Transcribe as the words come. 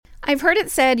I've heard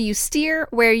it said you steer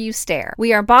where you stare.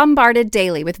 We are bombarded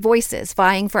daily with voices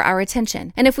vying for our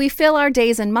attention. And if we fill our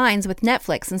days and minds with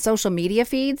Netflix and social media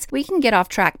feeds, we can get off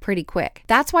track pretty quick.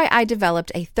 That's why I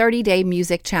developed a 30-day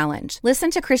music challenge.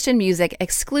 Listen to Christian music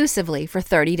exclusively for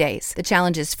 30 days. The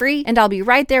challenge is free, and I'll be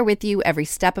right there with you every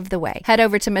step of the way. Head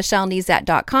over to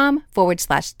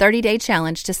michellenezat.com/30-day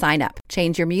challenge to sign up.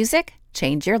 Change your music,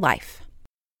 change your life.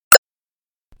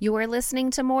 You're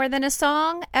listening to More Than a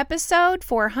Song, episode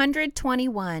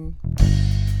 421.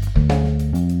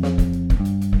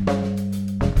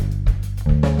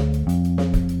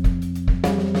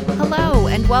 Hello,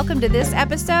 and welcome to this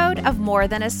episode of More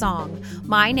Than a Song.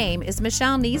 My name is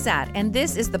Michelle Nezat, and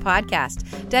this is the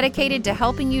podcast dedicated to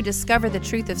helping you discover the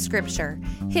truth of Scripture,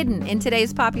 hidden in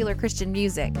today's popular Christian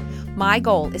music. My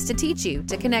goal is to teach you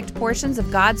to connect portions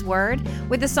of God's Word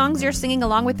with the songs you're singing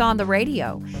along with on the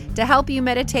radio, to help you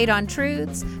meditate on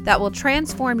truths that will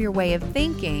transform your way of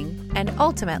thinking and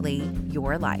ultimately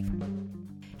your life.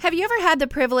 Have you ever had the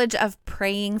privilege of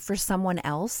praying for someone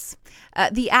else?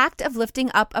 The act of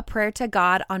lifting up a prayer to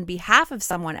God on behalf of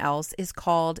someone else is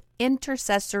called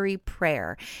intercessory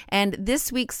prayer. And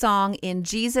this week's song, In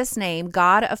Jesus' Name,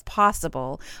 God of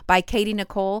Possible, by Katy and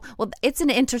Nichole, well, it's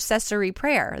an intercessory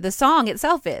prayer. The song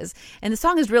itself is. And the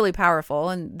song is really powerful,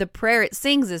 and the prayer it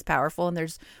sings is powerful, and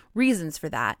there's reasons for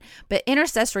that. But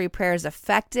intercessory prayer is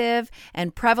effective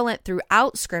and prevalent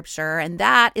throughout Scripture, and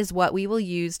that is what we will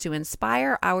use to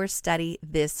inspire our study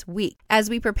this week.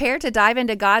 As we prepare to dive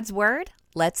into God's Word,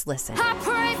 let's listen. I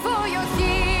pray for your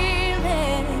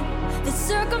healing, the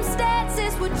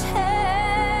circumstances would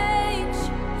change.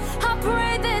 I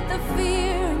pray that the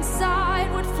fear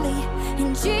inside would flee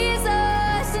in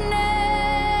Jesus'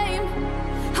 name.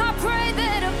 I pray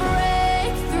that a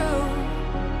breakthrough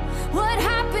would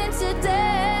happen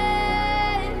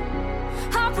today.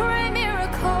 I pray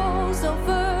miracles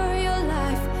over your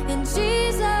life in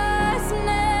Jesus'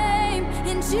 name,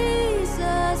 in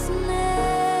Jesus' name.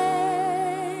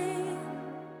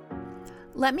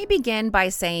 Let me begin by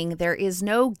saying there is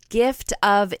no gift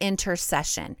of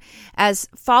intercession. As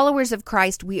followers of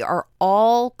Christ, we are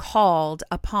all called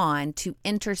upon to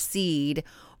intercede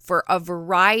for a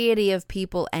variety of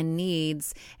people and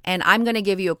needs, and I'm going to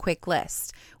give you a quick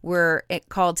list. We're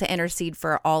called to intercede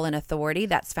for all in authority.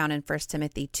 That's found in 1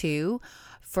 Timothy 2.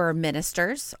 For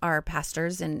ministers, our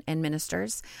pastors and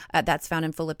ministers, that's found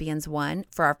in Philippians 1.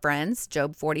 For our friends,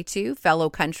 Job 42. Fellow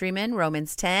countrymen,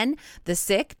 Romans 10. The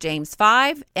sick, James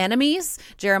 5. Enemies,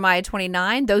 Jeremiah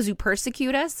 29. Those who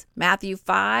persecute us, Matthew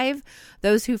 5.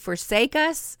 Those who forsake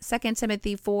us, 2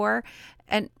 Timothy 4.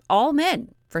 And all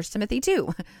men, 1 Timothy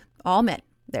 2. All men.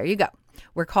 There you go.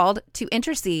 We're called to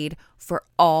intercede for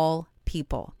all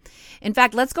people. In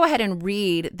fact, let's go ahead and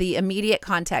read the immediate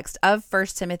context of 1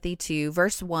 Timothy 2,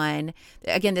 verse 1.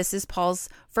 Again, this is Paul's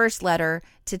first letter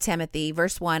to Timothy.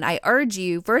 Verse 1, I urge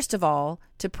you, first of all,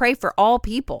 to pray for all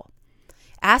people.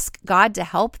 Ask God to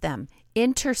help them,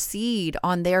 intercede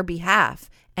on their behalf,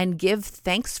 and give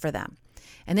thanks for them.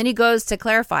 And then he goes to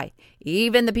clarify,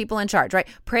 even the people in charge, right?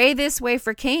 Pray this way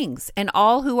for kings and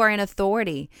all who are in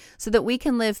authority, so that we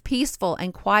can live peaceful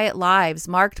and quiet lives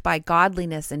marked by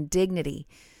godliness and dignity.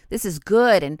 This is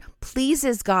good and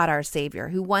pleases God our Savior,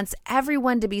 who wants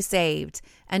everyone to be saved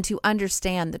and to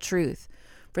understand the truth.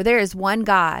 For there is one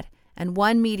God and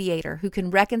one mediator who can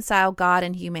reconcile God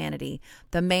and humanity,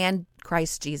 the man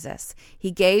Christ Jesus. He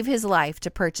gave his life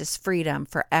to purchase freedom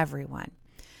for everyone.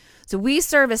 So we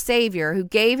serve a Savior who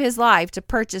gave his life to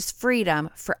purchase freedom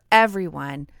for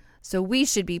everyone. So we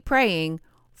should be praying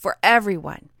for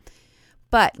everyone.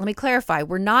 But let me clarify,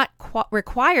 we're not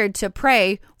required to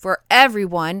pray for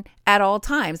everyone at all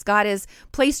times. God has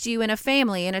placed you in a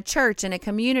family, in a church, in a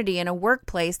community, in a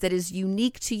workplace that is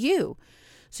unique to you.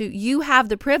 So you have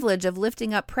the privilege of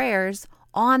lifting up prayers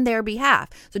on their behalf.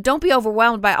 So don't be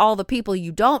overwhelmed by all the people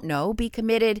you don't know. Be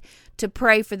committed to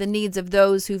pray for the needs of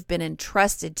those who've been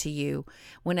entrusted to you.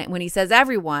 When he says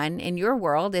everyone in your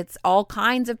world, it's all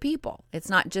kinds of people. It's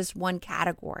not just one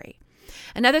category.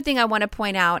 Another thing I want to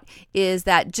point out is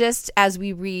that just as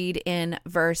we read in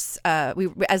verse 5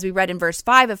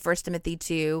 of 1 Timothy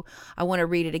 2, I want to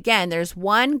read it again. There's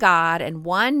one God and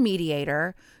one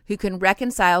mediator who can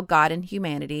reconcile God and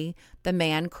humanity, the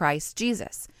man Christ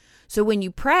Jesus. So when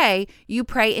you pray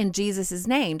in Jesus'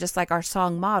 name, just like our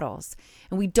song models.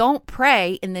 And we don't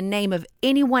pray in the name of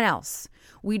anyone else.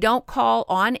 We don't call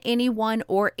on anyone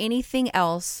or anything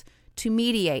else to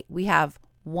mediate. We have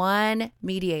one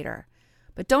mediator.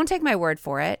 But don't take my word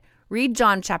for it. Read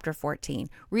John chapter 14.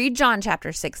 Read John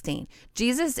chapter 16.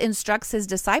 Jesus instructs his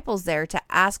disciples there to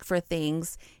ask for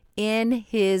things in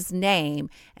his name.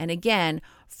 And again,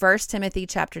 1 Timothy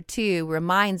chapter 2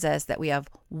 reminds us that we have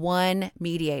one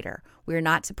mediator. We are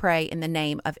not to pray in the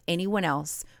name of anyone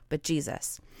else but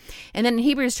Jesus. And then in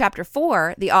Hebrews chapter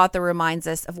 4, the author reminds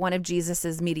us of one of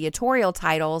Jesus's mediatorial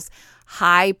titles,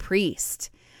 high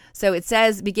priest. So it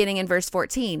says, beginning in verse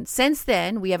 14, since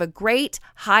then we have a great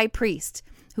high priest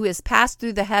who has passed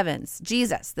through the heavens,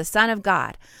 Jesus, the Son of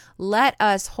God. Let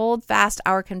us hold fast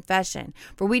our confession,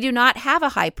 for we do not have a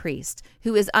high priest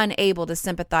who is unable to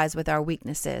sympathize with our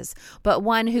weaknesses, but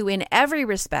one who in every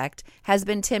respect has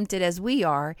been tempted as we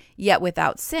are, yet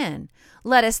without sin.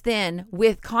 Let us then,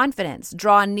 with confidence,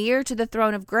 draw near to the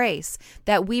throne of grace,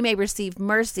 that we may receive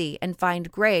mercy and find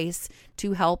grace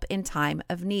to help in time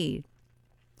of need.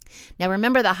 Now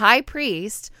remember, the high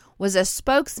priest was a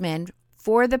spokesman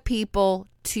for the people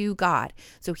to God.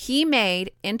 So he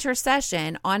made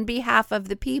intercession on behalf of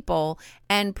the people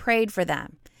and prayed for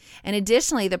them. And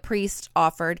additionally, the priest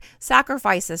offered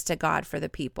sacrifices to God for the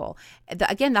people.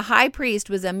 Again, the high priest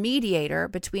was a mediator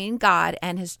between God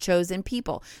and his chosen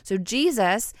people. So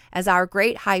Jesus, as our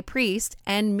great high priest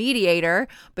and mediator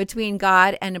between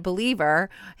God and a believer,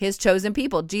 his chosen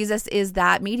people, Jesus is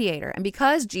that mediator. And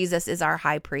because Jesus is our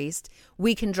high priest,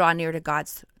 we can draw near to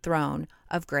God's throne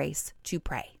of grace to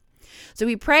pray. So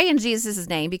we pray in Jesus'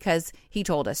 name because he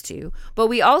told us to, but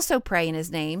we also pray in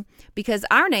his name because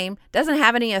our name doesn't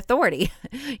have any authority.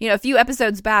 A few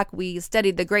episodes back, we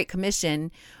studied the Great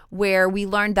Commission where we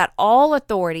learned that all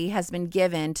authority has been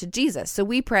given to Jesus. So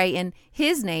we pray in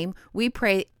his name. We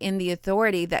pray in the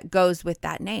authority that goes with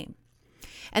that name.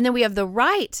 And then we have the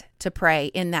right to pray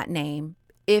in that name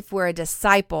if we're a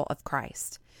disciple of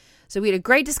Christ. So we had a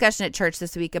great discussion at church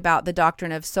this week about the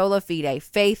doctrine of sola fide,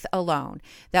 faith alone,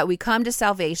 that we come to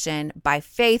salvation by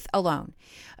faith alone.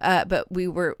 But we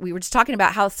were just talking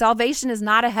about how salvation is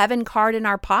not a heaven card in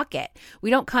our pocket. We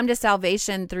don't come to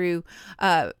salvation through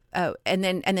and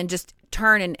then just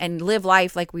turn and live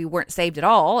life like we weren't saved at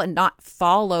all and not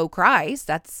follow Christ.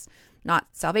 That's not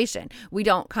salvation. We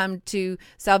don't come to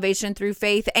salvation through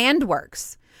faith and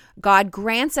works. God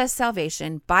grants us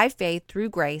salvation by faith through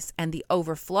grace, and the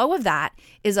overflow of that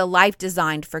is a life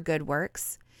designed for good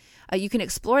works. You can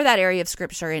explore that area of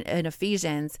scripture in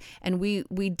Ephesians, and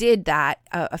we did that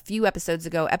a few episodes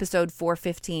ago, episode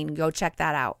 415. Go check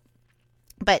that out.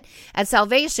 But at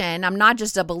salvation, I'm not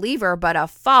just a believer, but a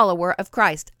follower of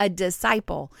Christ, a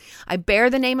disciple. I bear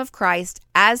the name of Christ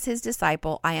as his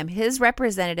disciple. I am his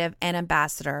representative and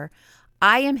ambassador.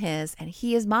 I am his, and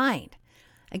he is mine.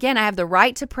 Again, I have the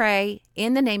right to pray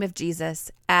in the name of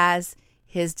Jesus as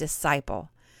his disciple.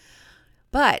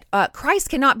 But Christ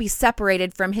cannot be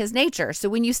separated from his nature. So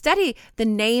when you study the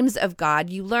names of God,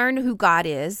 you learn who God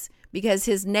is because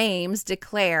his names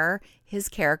declare his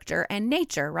character and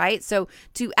nature, right? So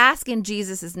to ask in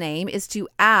Jesus' name is to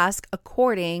ask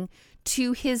according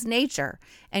to his nature.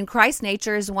 And Christ's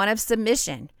nature is one of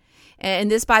submission.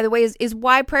 And this, by the way, is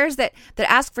why prayers that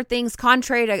ask for things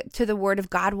contrary to the word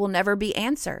of God will never be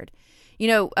answered.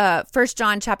 1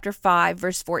 John chapter 5,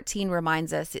 verse 14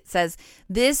 reminds us, it says,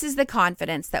 this is the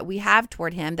confidence that we have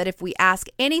toward him, that if we ask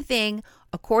anything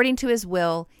according to his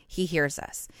will, he hears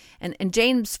us. And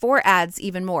James 4 adds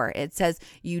even more. It says,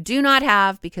 you do not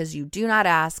have because you do not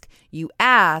ask. You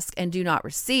ask and do not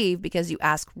receive because you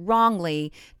ask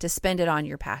wrongly to spend it on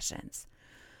your passions.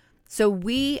 So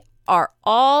we are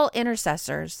all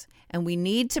intercessors, and we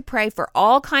need to pray for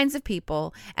all kinds of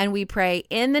people, and we pray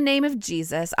in the name of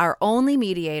Jesus, our only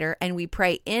mediator, and we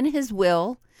pray in his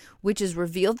will, which is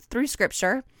revealed through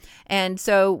scripture. And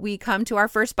so we come to our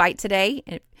first bite today.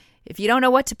 If you don't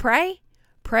know what to pray,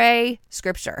 pray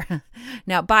scripture.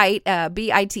 Now, BITE,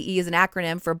 B-I-T-E, is an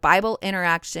acronym for Bible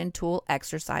Interaction Tool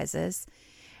Exercises.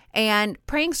 And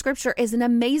praying scripture is an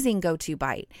amazing go-to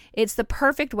bite. It's the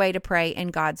perfect way to pray in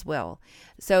God's will.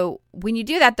 So when you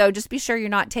do that, though, just be sure you're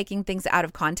not taking things out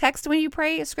of context when you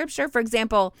pray scripture. For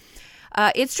example,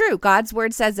 it's true. God's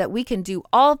word says that we can do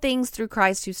all things through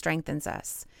Christ who strengthens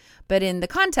us. But in the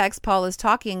context, Paul is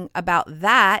talking about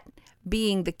that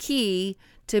being the key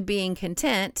to being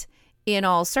content in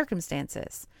all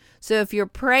circumstances. So if you're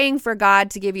praying for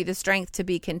God to give you the strength to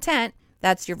be content,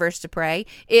 that's your verse to pray.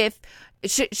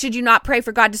 Should you not pray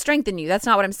for God to strengthen you? That's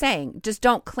not what I'm saying. Just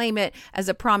don't claim it as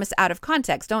a promise out of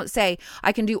context. Don't say,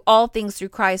 I can do all things through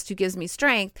Christ who gives me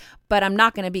strength, but I'm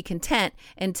not going to be content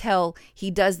until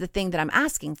he does the thing that I'm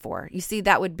asking for. You see,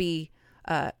 that would be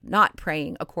not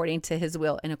praying according to his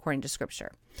will and according to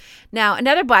Scripture. Now,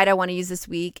 another bite I want to use this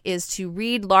week is to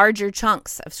read larger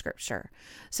chunks of Scripture.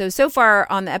 So far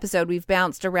on the episode, we've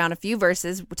bounced around a few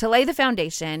verses to lay the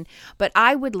foundation, but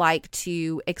I would like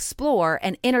to explore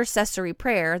an intercessory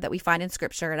prayer that we find in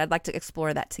Scripture, and I'd like to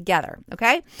explore that together,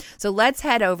 okay? So let's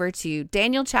head over to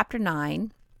Daniel chapter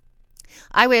 9.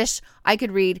 I wish I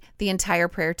could read the entire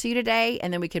prayer to you today,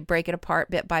 and then we could break it apart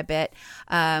bit by bit.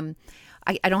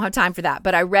 I don't have time for that,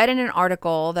 but I read in an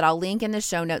article that I'll link in the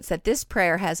show notes that this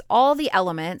prayer has all the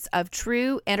elements of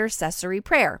true intercessory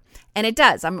prayer. And it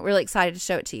does. I'm really excited to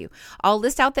show it to you. I'll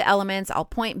list out the elements. I'll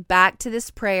point back to this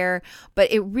prayer,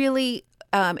 but it really,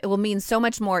 it will mean so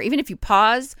much more. Even if you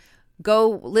pause,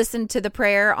 go listen to the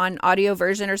prayer on audio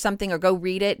version or something, or go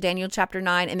read it, Daniel chapter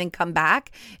 9, and then come back.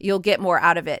 You'll get more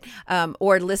out of it.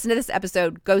 Or listen to this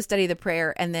episode, go study the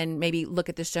prayer, and then maybe look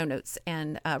at the show notes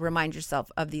and remind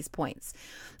yourself of these points.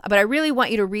 But I really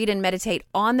want you to read and meditate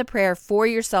on the prayer for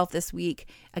yourself this week.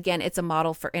 Again, it's a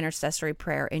model for intercessory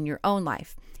prayer in your own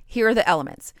life. Here are the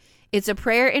elements. It's a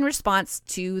prayer in response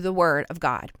to the Word of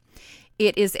God.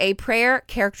 It is a prayer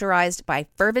characterized by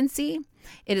fervency.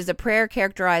 It is a prayer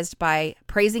characterized by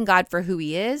praising God for who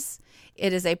He is.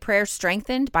 It is a prayer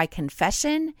strengthened by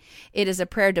confession. It is a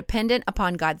prayer dependent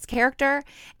upon God's character.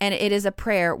 And it is a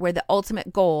prayer where the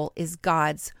ultimate goal is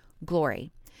God's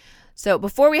glory. So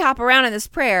before we hop around in this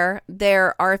prayer,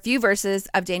 there are a few verses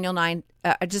of Daniel 9.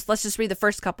 Let's just read the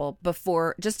first couple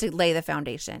before, just to lay the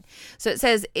foundation. So it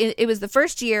says, it was the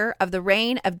first year of the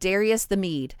reign of Darius the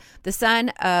Mede, the son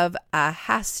of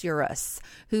Ahasuerus,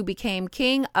 who became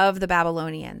king of the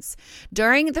Babylonians.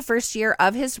 During the first year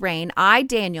of his reign, I,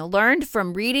 Daniel, learned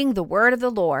from reading the word of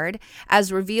the Lord,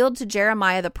 as revealed to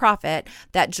Jeremiah the prophet,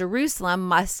 that Jerusalem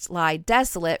must lie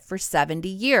desolate for 70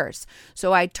 years.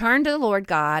 So I turned to the Lord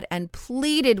God and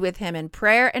pleaded with him in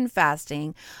prayer and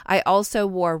fasting. I also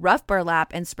wore rough burlap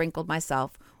and sprinkled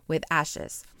myself with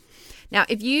ashes. Now,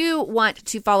 if you want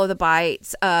to follow the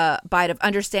bite of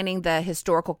understanding the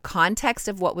historical context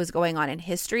of what was going on in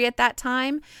history at that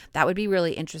time, that would be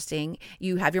really interesting.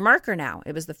 You have your marker now.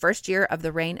 It was the first year of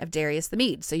the reign of Darius the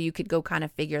Mede, so you could go kind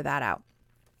of figure that out.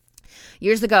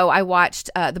 Years ago, I watched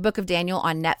the book of Daniel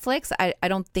on Netflix. I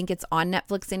don't think it's on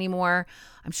Netflix anymore.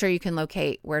 I'm sure you can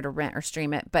locate where to rent or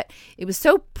stream it. But it was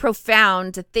so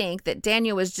profound to think that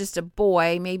Daniel was just a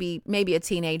boy, maybe a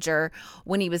teenager,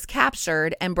 when he was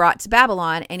captured and brought to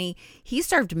Babylon. And he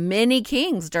served many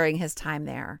kings during his time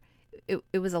there.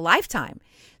 It was a lifetime.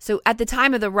 So at the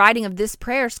time of the writing of this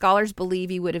prayer, scholars believe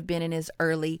he would have been in his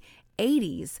early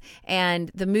 80s.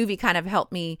 And the movie kind of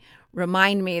helped me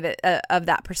remind me that of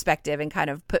that perspective and kind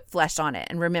of put flesh on it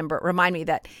and remind me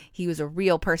that he was a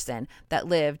real person that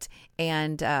lived.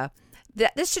 And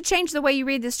this should change the way you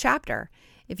read this chapter.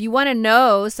 If you want to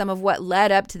know some of what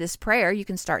led up to this prayer, you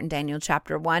can start in Daniel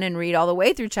chapter 1 and read all the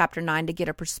way through chapter 9 to get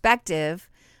a perspective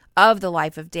of the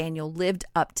life of Daniel lived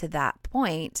up to that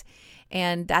point.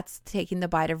 And that's taking the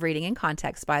bite of reading in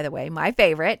context, by the way, my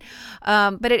favorite.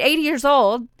 But at 80 years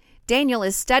old, Daniel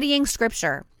is studying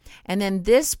scripture. And then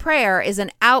this prayer is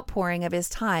an outpouring of his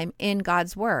time in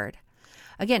God's word.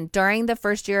 Again, during the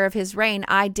first year of his reign,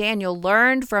 I, Daniel,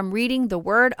 learned from reading the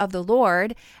word of the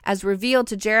Lord, as revealed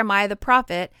to Jeremiah the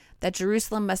prophet, that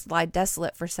Jerusalem must lie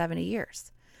desolate for 70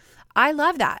 years. I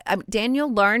love that.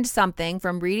 Daniel learned something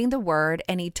from reading the word,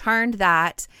 and he turned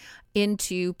that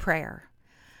into prayer.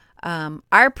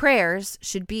 Our prayers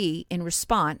should be in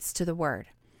response to the word.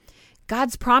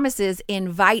 God's promises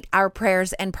invite our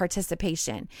prayers and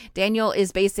participation. Daniel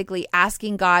is basically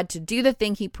asking God to do the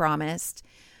thing he promised.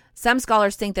 Some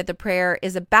scholars think that the prayer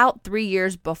is about 3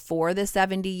 years before the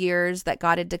 70 years that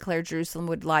God had declared Jerusalem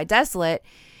would lie desolate.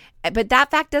 But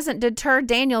that fact doesn't deter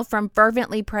Daniel from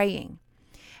fervently praying.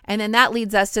 And then that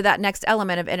leads us to that next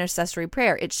element of intercessory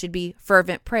prayer. It should be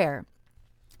fervent prayer.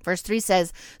 Verse 3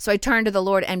 says, so I turned to the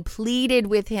Lord and pleaded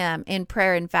with him in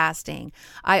prayer and fasting.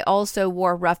 I also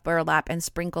wore rough burlap and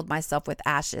sprinkled myself with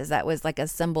ashes. That was like a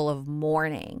symbol of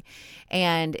mourning.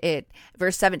 And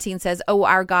verse 17 says, oh,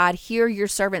 our God, hear your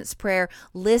servant's prayer.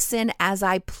 Listen as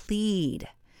I plead.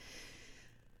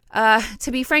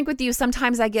 To be frank with you,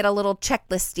 sometimes I get a little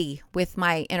checklisty with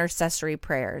my intercessory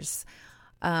prayers.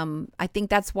 I think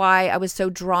that's why I was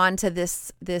so drawn to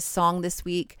this song this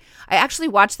week. I actually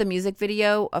watched the music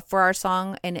video for our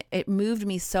song, and it moved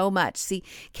me so much. See,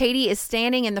 Katy is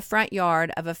standing in the front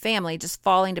yard of a family just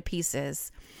falling to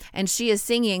pieces, and she is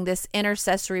singing this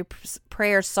intercessory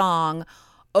prayer song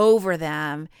over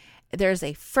them. There's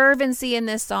a fervency in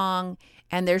this song,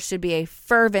 and there should be a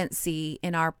fervency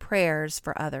in our prayers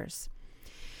for others.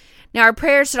 Now, our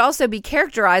prayers should also be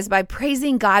characterized by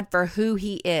praising God for who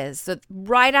he is. So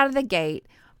right out of the gate,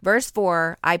 verse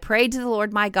 4, I prayed to the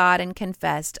Lord my God and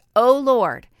confessed, O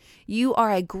Lord, you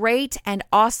are a great and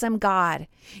awesome God.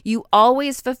 You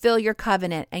always fulfill your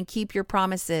covenant and keep your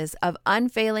promises of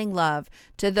unfailing love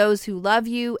to those who love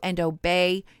you and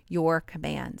obey your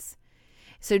commands.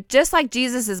 So just like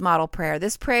Jesus' model prayer,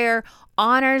 this prayer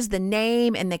honors the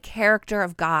name and the character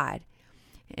of God.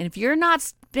 And if you're not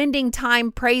spending time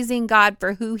praising God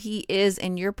for who he is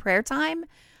in your prayer time,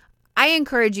 I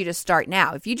encourage you to start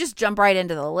now. If you just jump right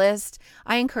into the list,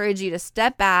 I encourage you to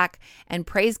step back and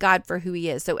praise God for who he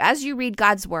is. So as you read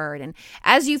God's word and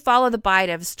as you follow the bite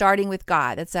of starting with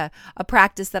God, that's a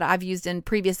practice that I've used in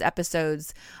previous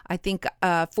episodes. I think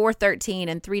 413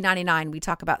 and 399, we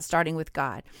talk about starting with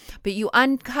God. But you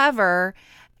uncover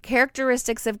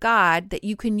characteristics of God that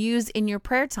you can use in your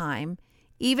prayer time,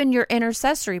 even your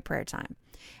intercessory prayer time.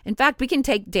 In fact, we can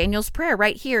take Daniel's prayer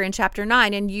right here in chapter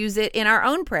 9 and use it in our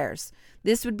own prayers.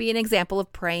 This would be an example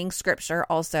of praying scripture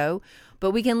also,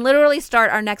 but we can literally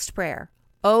start our next prayer.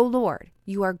 O Lord,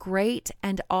 you are great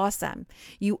and awesome.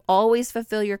 You always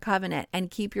fulfill your covenant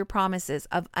and keep your promises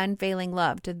of unfailing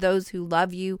love to those who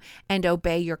love you and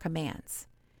obey your commands.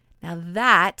 Now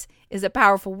that is a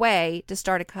powerful way to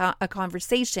start a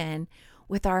conversation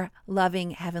with our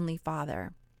loving Heavenly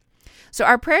Father. So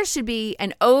our prayers should be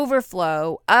an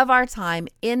overflow of our time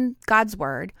in God's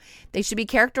word. They should be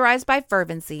characterized by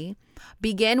fervency,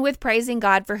 begin with praising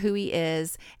God for who he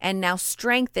is, and now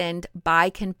strengthened by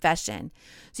confession.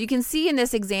 So you can see in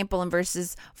this example in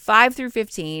verses 5 through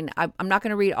 15, I'm not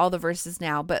going to read all the verses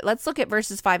now, but let's look at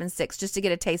verses 5 and 6 just to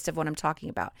get a taste of what I'm talking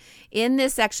about. In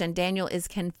this section, Daniel is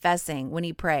confessing when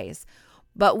he prays.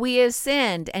 But we have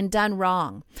sinned and done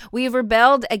wrong. We have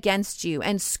rebelled against you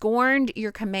and scorned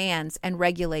your commands and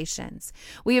regulations.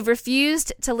 We have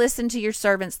refused to listen to your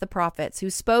servants, the prophets, who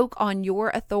spoke on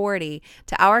your authority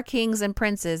to our kings and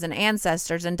princes and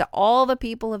ancestors and to all the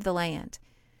people of the land.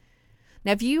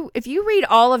 Now, if you read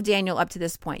all of Daniel up to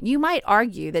this point, you might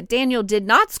argue that Daniel did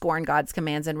not scorn God's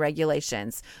commands and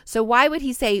regulations. So why would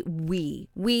he say we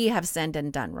have sinned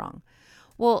and done wrong?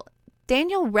 Well,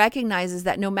 Daniel recognizes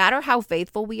that no matter how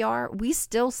faithful we are, we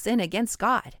still sin against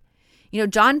God.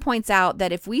 John points out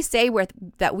that if we say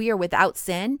that we are without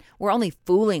sin, we're only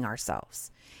fooling ourselves.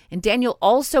 And Daniel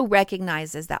also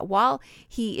recognizes that while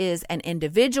he is an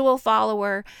individual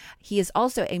follower, he is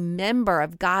also a member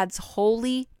of God's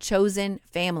holy chosen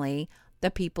family,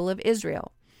 the people of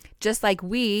Israel. Just like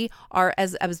we are,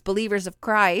 as believers of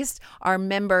Christ, are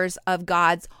members of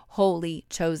God's holy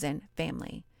chosen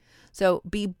family. So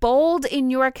be bold in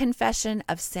your confession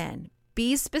of sin.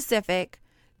 Be specific.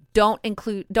 Don't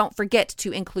forget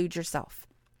to include yourself.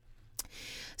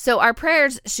 So our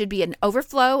prayers should be an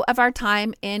overflow of our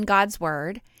time in God's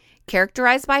word,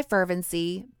 characterized by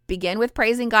fervency, begin with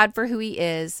praising God for who he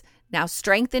is, now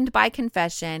strengthened by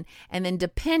confession, and then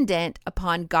dependent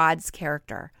upon God's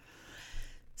character.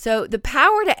 So the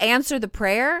power to answer the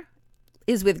prayer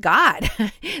is with God.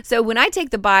 So when I take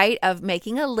the bite of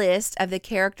making a list of the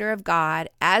character of God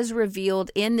as revealed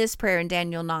in this prayer in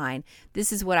Daniel 9,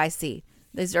 this is what I see.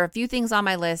 These are a few things on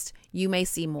my list. You may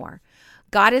see more.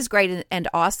 God is great and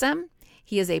awesome.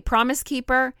 He is a promise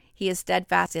keeper. He is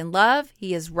steadfast in love.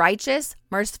 He is righteous,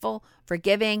 merciful,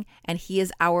 forgiving, and he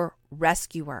is our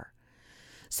rescuer.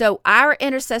 So our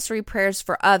intercessory prayers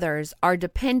for others are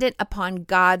dependent upon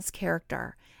God's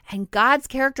character, and God's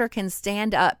character can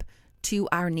stand up to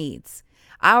our needs.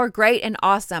 Our great and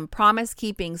awesome,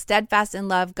 promise-keeping, steadfast in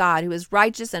love God, who is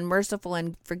righteous and merciful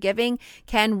and forgiving,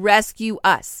 can rescue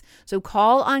us. So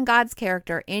call on God's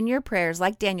character in your prayers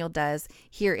like Daniel does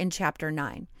here in chapter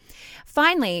 9.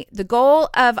 Finally, the goal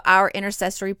of our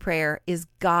intercessory prayer is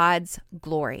God's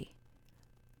glory.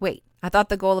 Wait, I thought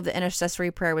the goal of the intercessory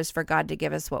prayer was for God to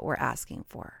give us what we're asking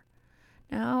for.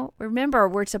 No, remember,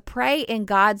 we're to pray in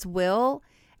God's will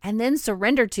and then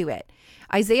surrender to it.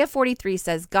 Isaiah 43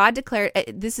 says, God declared,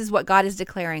 this is what God is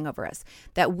declaring over us,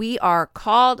 that we are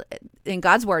called, in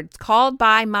God's word, called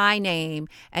by my name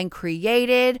and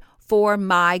created for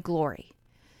my glory.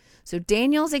 So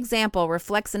Daniel's example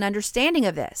reflects an understanding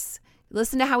of this.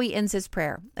 Listen to how he ends his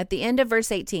prayer. At the end of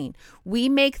verse 18, we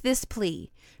make this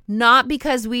plea, not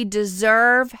because we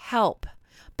deserve help,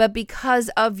 but because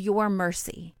of your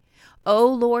mercy. O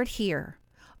Lord, hear.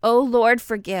 O Lord,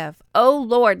 forgive. O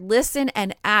Lord, listen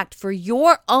and act for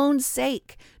your own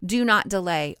sake. Do not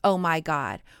delay, O my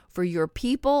God, for your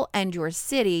people and your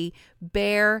city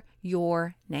bear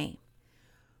your name.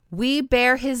 We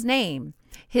bear his name.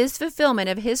 His fulfillment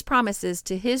of his promises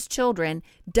to his children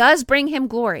does bring him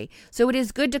glory. So it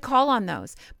is good to call on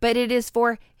those, but it is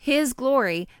for his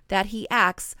glory that he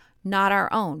acts, not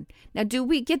our own. Now, do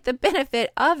we get the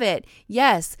benefit of it?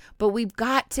 Yes, but we've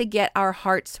got to get our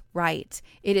hearts right.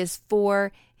 It is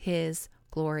for his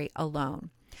glory alone.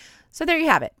 So there you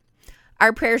have it.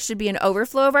 Our prayers should be an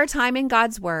overflow of our time in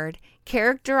God's word,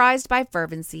 characterized by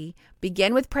fervency,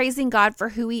 begin with praising God for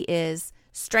who he is,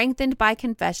 strengthened by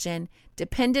confession,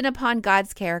 dependent upon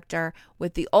God's character,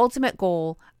 with the ultimate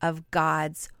goal of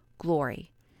God's glory.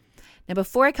 Now,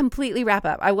 before I completely wrap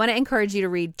up, I want to encourage you to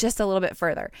read just a little bit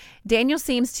further. Daniel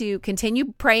seems to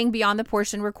continue praying beyond the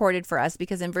portion recorded for us,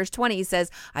 because in verse 20, he says,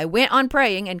 I went on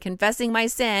praying and confessing my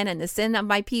sin and the sin of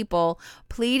my people,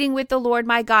 pleading with the Lord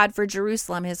my God for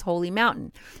Jerusalem, his holy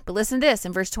mountain. But listen to this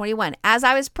in verse 21. As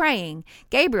I was praying,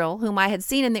 Gabriel, whom I had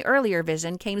seen in the earlier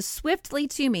vision, came swiftly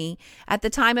to me at the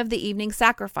time of the evening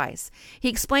sacrifice. He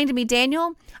explained to me,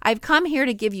 Daniel, I've come here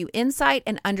to give you insight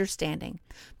and understanding.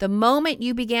 The moment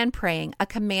you began praying, a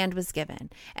command was given,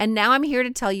 and now I'm here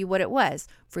to tell you what it was,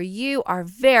 for you are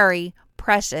very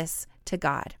precious to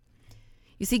God.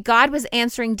 You see, God was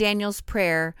answering Daniel's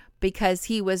prayer because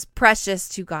he was precious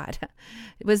to God.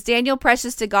 Was Daniel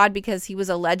precious to God because he was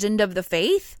a legend of the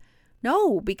faith?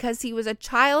 No, because he was a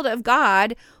child of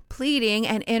God pleading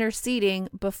and interceding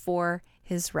before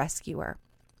his rescuer,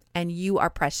 and you are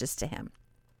precious to him.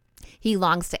 He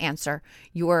longs to answer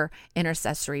your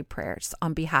intercessory prayers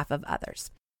on behalf of others.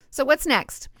 So what's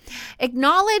next?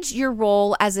 Acknowledge your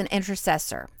role as an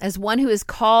intercessor, as one who is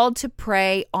called to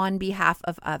pray on behalf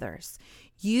of others.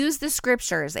 Use the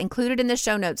scriptures included in the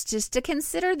show notes just to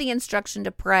consider the instruction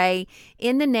to pray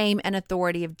in the name and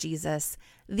authority of Jesus,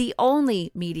 the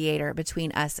only mediator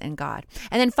between us and God.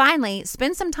 And then finally,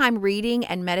 spend some time reading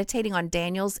and meditating on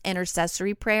Daniel's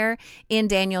intercessory prayer in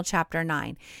Daniel chapter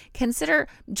 9. Consider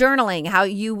journaling how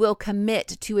you will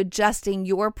commit to adjusting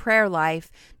your prayer life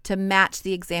to match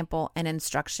the example and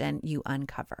instruction you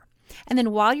uncover. And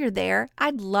then while you're there,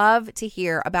 I'd love to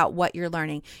hear about what you're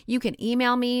learning. You can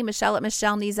email me,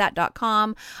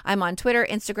 Michelle@michellenezat.com. I'm on Twitter,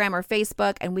 Instagram, or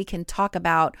Facebook, and we can talk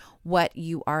about what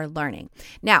you are learning.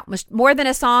 Now, More Than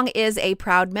a Song is a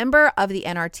proud member of the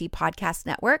NRT Podcast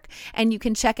Network, and you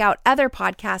can check out other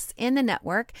podcasts in the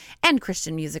network and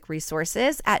Christian music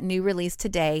resources at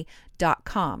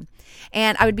newreleasetoday.com.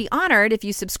 And I would be honored if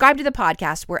you subscribe to the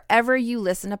podcast wherever you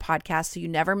listen to podcasts so you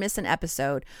never miss an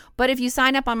episode. But if you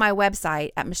sign up on my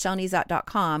website at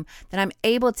michellenezat.com, then I'm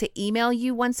able to email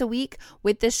you once a week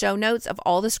with the show notes of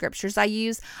all the scriptures I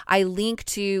use. I link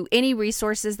to any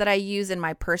resources that I use in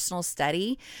my personal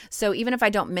study. So even if I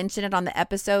don't mention it on the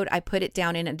episode, I put it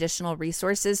down in additional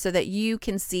resources so that you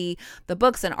can see the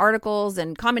books and articles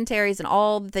and commentaries and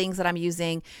all the things that I'm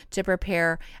using to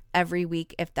prepare every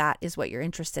week if that is what you're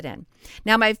interested in.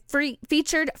 Now, my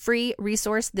featured free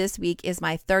resource this week is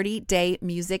my 30-day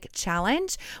music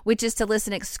challenge, which is to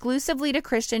listen exclusively to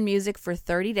Christian music for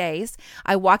 30 days.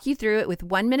 I walk you through it with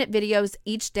 1-minute videos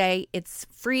each day. It's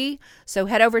free. So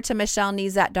head over to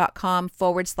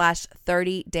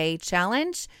michellenezat.com/30-day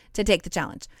challenge to take the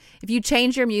challenge. If you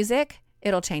change your music,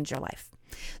 it'll change your life.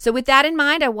 So with that in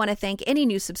mind, I want to thank any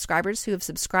new subscribers who have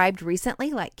subscribed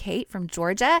recently, like Kate from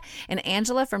Georgia and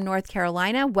Angela from North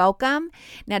Carolina. Welcome.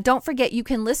 Now, don't forget, you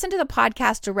can listen to the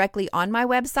podcast directly on my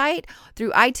website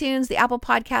through iTunes, the Apple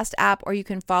Podcast app, or you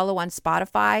can follow on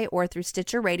Spotify or through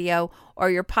Stitcher Radio or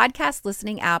your podcast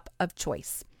listening app of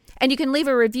choice. And you can leave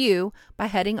a review by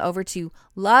heading over to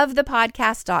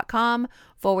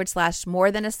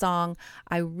lovethepodcast.com/more than a song.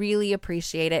 I really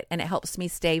appreciate it, and it helps me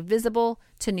stay visible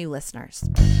to new listeners.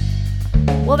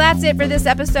 Well, that's it for this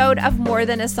episode of More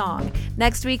Than a Song.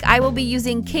 Next week, I will be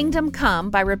using Kingdom Come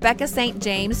by Rebecca St.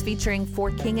 James featuring For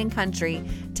King and Country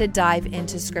to dive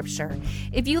into scripture.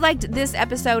 If you liked this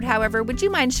episode, however, would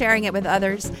you mind sharing it with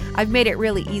others? I've made it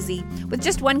really easy. With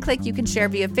just one click, you can share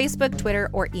via Facebook, Twitter,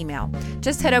 or email.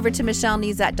 Just head over to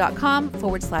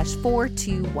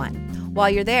michellenezat.com/421.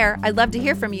 While you're there, I'd love to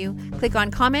hear from you. Click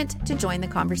on comment to join the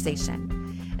conversation.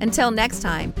 Until next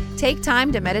time, take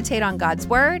time to meditate on God's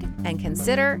word and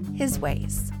consider his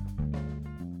ways.